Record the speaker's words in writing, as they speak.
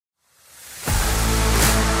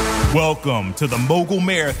Welcome to the Mogul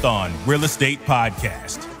Marathon Real Estate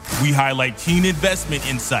Podcast. We highlight keen investment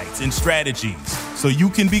insights and strategies so you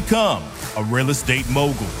can become a real estate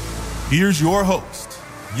mogul. Here's your host,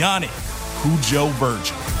 Yannick Cujo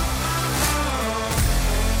Virgil.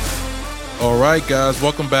 All right, guys,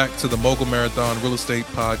 welcome back to the Mogul Marathon Real Estate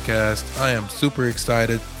Podcast. I am super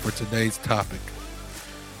excited for today's topic.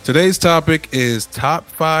 Today's topic is top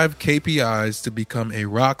 5 KPIs to become a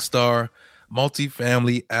Rockstar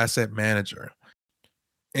multifamily asset manager.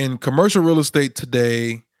 In commercial real estate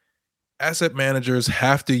today, asset managers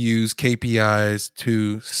have to use KPIs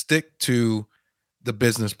to stick to the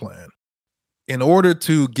business plan. In order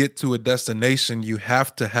to get to a destination, you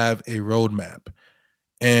have to have a roadmap.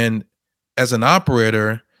 And as an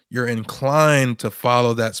operator, you're inclined to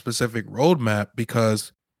follow that specific roadmap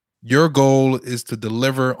because your goal is to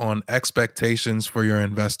deliver on expectations for your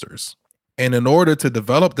investors. And in order to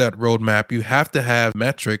develop that roadmap, you have to have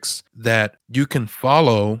metrics that you can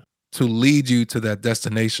follow to lead you to that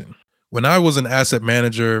destination. When I was an asset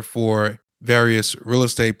manager for various real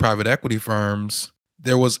estate private equity firms,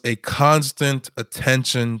 there was a constant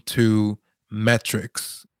attention to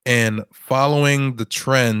metrics and following the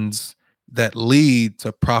trends that lead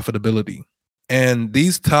to profitability. And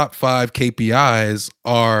these top 5 KPIs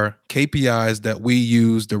are KPIs that we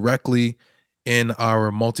use directly in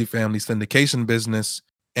our multifamily syndication business.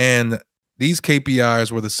 And these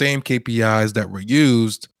KPIs were the same KPIs that were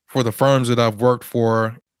used for the firms that I've worked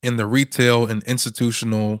for in the retail and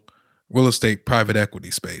institutional real estate private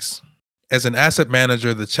equity space. As an asset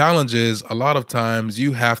manager, the challenge is a lot of times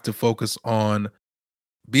you have to focus on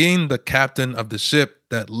being the captain of the ship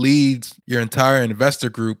that leads your entire investor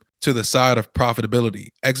group to the side of profitability,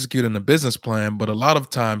 executing a business plan. But a lot of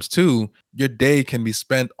times too, your day can be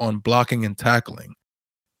spent on blocking and tackling.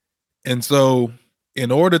 And so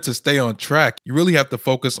in order to stay on track, you really have to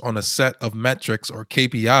focus on a set of metrics or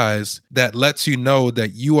KPIs that lets you know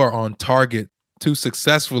that you are on target to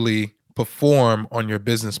successfully perform on your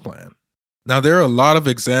business plan. Now, there are a lot of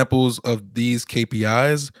examples of these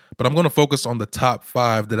KPIs, but I'm going to focus on the top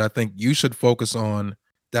 5 that I think you should focus on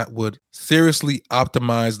that would seriously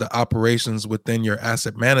optimize the operations within your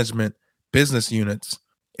asset management business units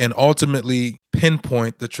and ultimately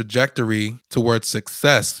pinpoint the trajectory towards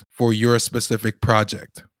success for your specific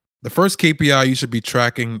project. The first KPI you should be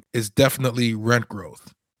tracking is definitely rent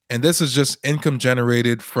growth. And this is just income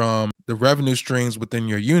generated from the revenue streams within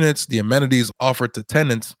your units, the amenities offered to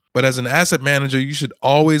tenants. But as an asset manager, you should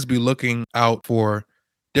always be looking out for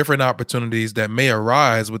different opportunities that may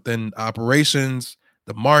arise within operations,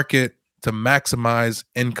 the market, to maximize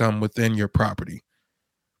income within your property.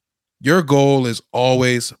 Your goal is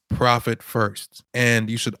always profit first, and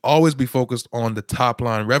you should always be focused on the top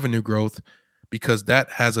line revenue growth because that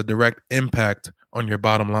has a direct impact on your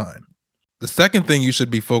bottom line. The second thing you should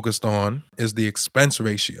be focused on is the expense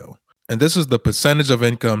ratio. And this is the percentage of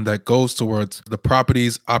income that goes towards the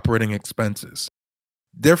property's operating expenses.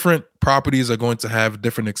 Different properties are going to have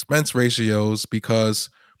different expense ratios because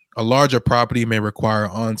a larger property may require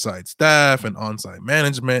on-site staff and on-site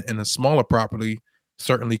management, and a smaller property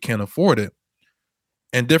certainly can't afford it.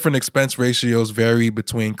 And different expense ratios vary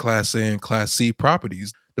between Class A and Class C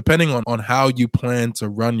properties, depending on how you plan to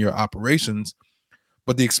run your operations.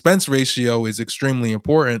 But the expense ratio is extremely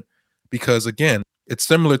important because, again, it's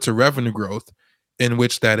similar to revenue growth in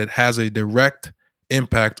which that it has a direct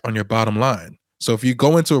impact on your bottom line. So if you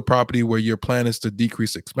go into a property where your plan is to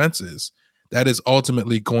decrease expenses, that is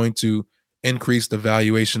ultimately going to increase the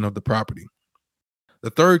valuation of the property. The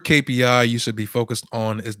third KPI you should be focused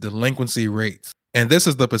on is delinquency rates. And this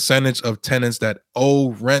is the percentage of tenants that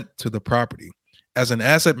owe rent to the property. As an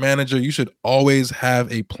asset manager, you should always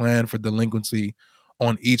have a plan for delinquency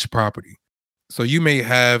on each property. So you may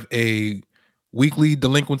have a weekly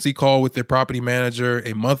delinquency call with your property manager,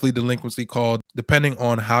 a monthly delinquency call, depending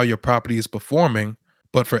on how your property is performing.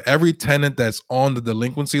 But for every tenant that's on the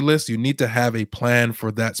delinquency list, you need to have a plan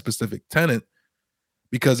for that specific tenant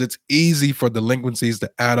because it's easy for delinquencies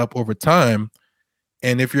to add up over time.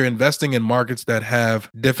 And if you're investing in markets that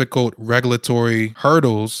have difficult regulatory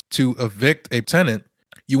hurdles to evict a tenant,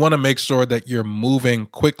 you want to make sure that you're moving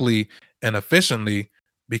quickly and efficiently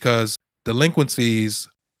because delinquencies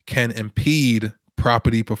can impede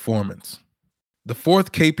property performance. The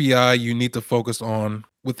fourth KPI you need to focus on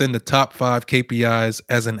within the top 5 KPIs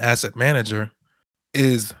as an asset manager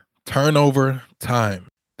is turnover time.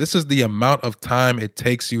 This is the amount of time it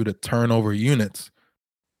takes you to turn over units,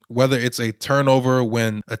 whether it's a turnover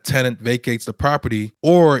when a tenant vacates the property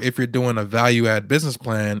or if you're doing a value add business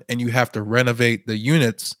plan and you have to renovate the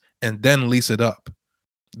units and then lease it up.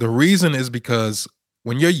 The reason is because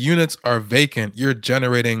When your units are vacant, you're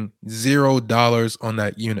generating $0 on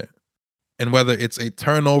that unit. And whether it's a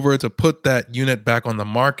turnover to put that unit back on the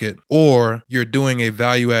market, or you're doing a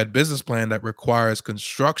value add business plan that requires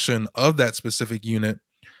construction of that specific unit,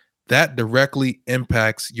 that directly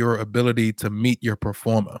impacts your ability to meet your pro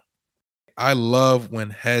forma. I love when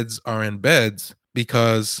heads are in beds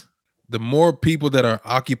because the more people that are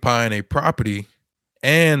occupying a property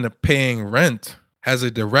and paying rent has a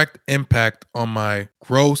direct impact on my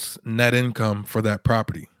gross net income for that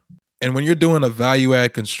property. And when you're doing a value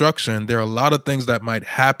add construction, there are a lot of things that might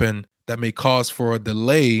happen that may cause for a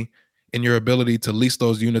delay in your ability to lease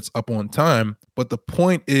those units up on time. But the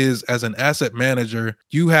point is, as an asset manager,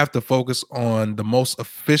 you have to focus on the most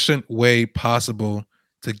efficient way possible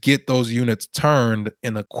to get those units turned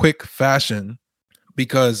in a quick fashion.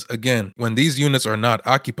 Because again, when these units are not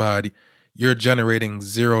occupied, you're generating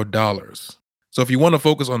 $0. So if you want to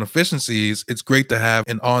focus on efficiencies, it's great to have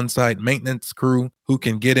an on-site maintenance crew who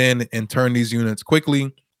can get in and turn these units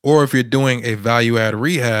quickly. Or if you're doing a value add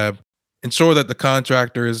rehab, ensure that the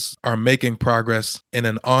contractors are making progress in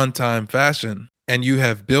an on-time fashion, and you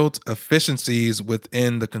have built efficiencies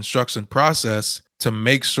within the construction process to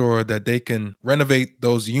make sure that they can renovate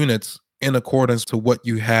those units in accordance to what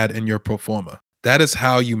you had in your pro forma. That is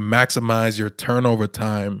how you maximize your turnover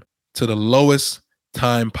time to the lowest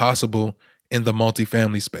time possible in the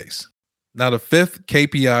multifamily space. Now, the fifth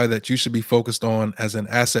KPI that you should be focused on as an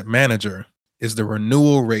asset manager is the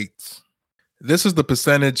renewal rates. This is the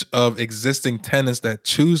percentage of existing tenants that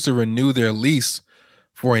choose to renew their lease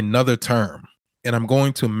for another term. And I'm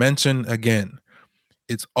going to mention again,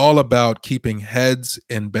 it's all about keeping heads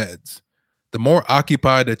in beds. The more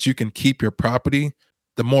occupied that you can keep your property,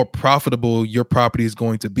 the more profitable your property is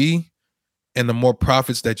going to be, and the more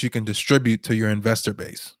profits that you can distribute to your investor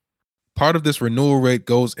base. Part of this renewal rate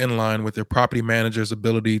goes in line with your property manager's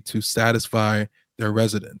ability to satisfy their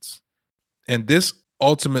residents. And this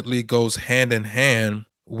ultimately goes hand in hand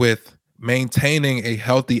with maintaining a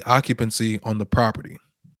healthy occupancy on the property.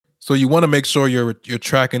 So you want to make sure you're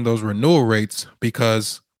tracking those renewal rates,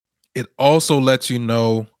 because it also lets you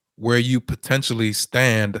know where you potentially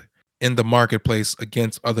stand in the marketplace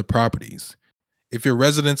against other properties. If your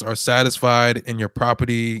residents are satisfied and your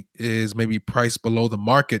property is maybe priced below the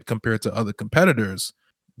market compared to other competitors,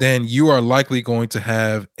 then you are likely going to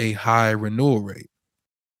have a high renewal rate.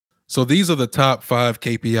 So these are the top 5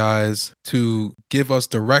 KPIs to give us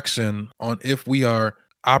direction on if we are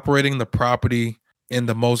operating the property in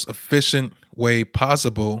the most efficient way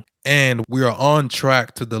possible, and we are on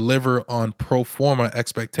track to deliver on pro forma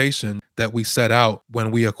expectation that we set out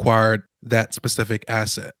when we acquired that specific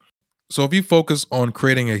asset. So if you focus on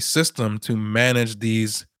creating a system to manage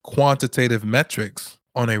these quantitative metrics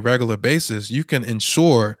on a regular basis, you can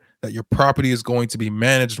ensure that your property is going to be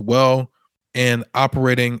managed well and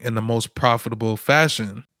operating in the most profitable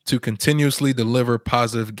fashion to continuously deliver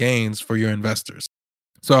positive gains for your investors.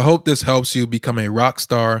 So I hope this helps you become a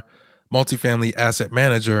Rockstar multifamily asset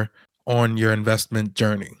manager on your investment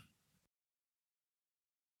journey.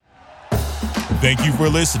 Thank you for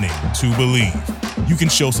listening to Believe. You can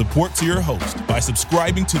show support to your host by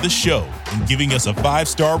subscribing to the show and giving us a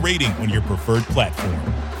 5-star rating on your preferred platform.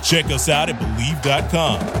 Check us out at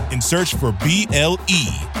Believe.com and search for BLEAV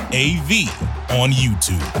on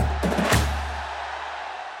YouTube.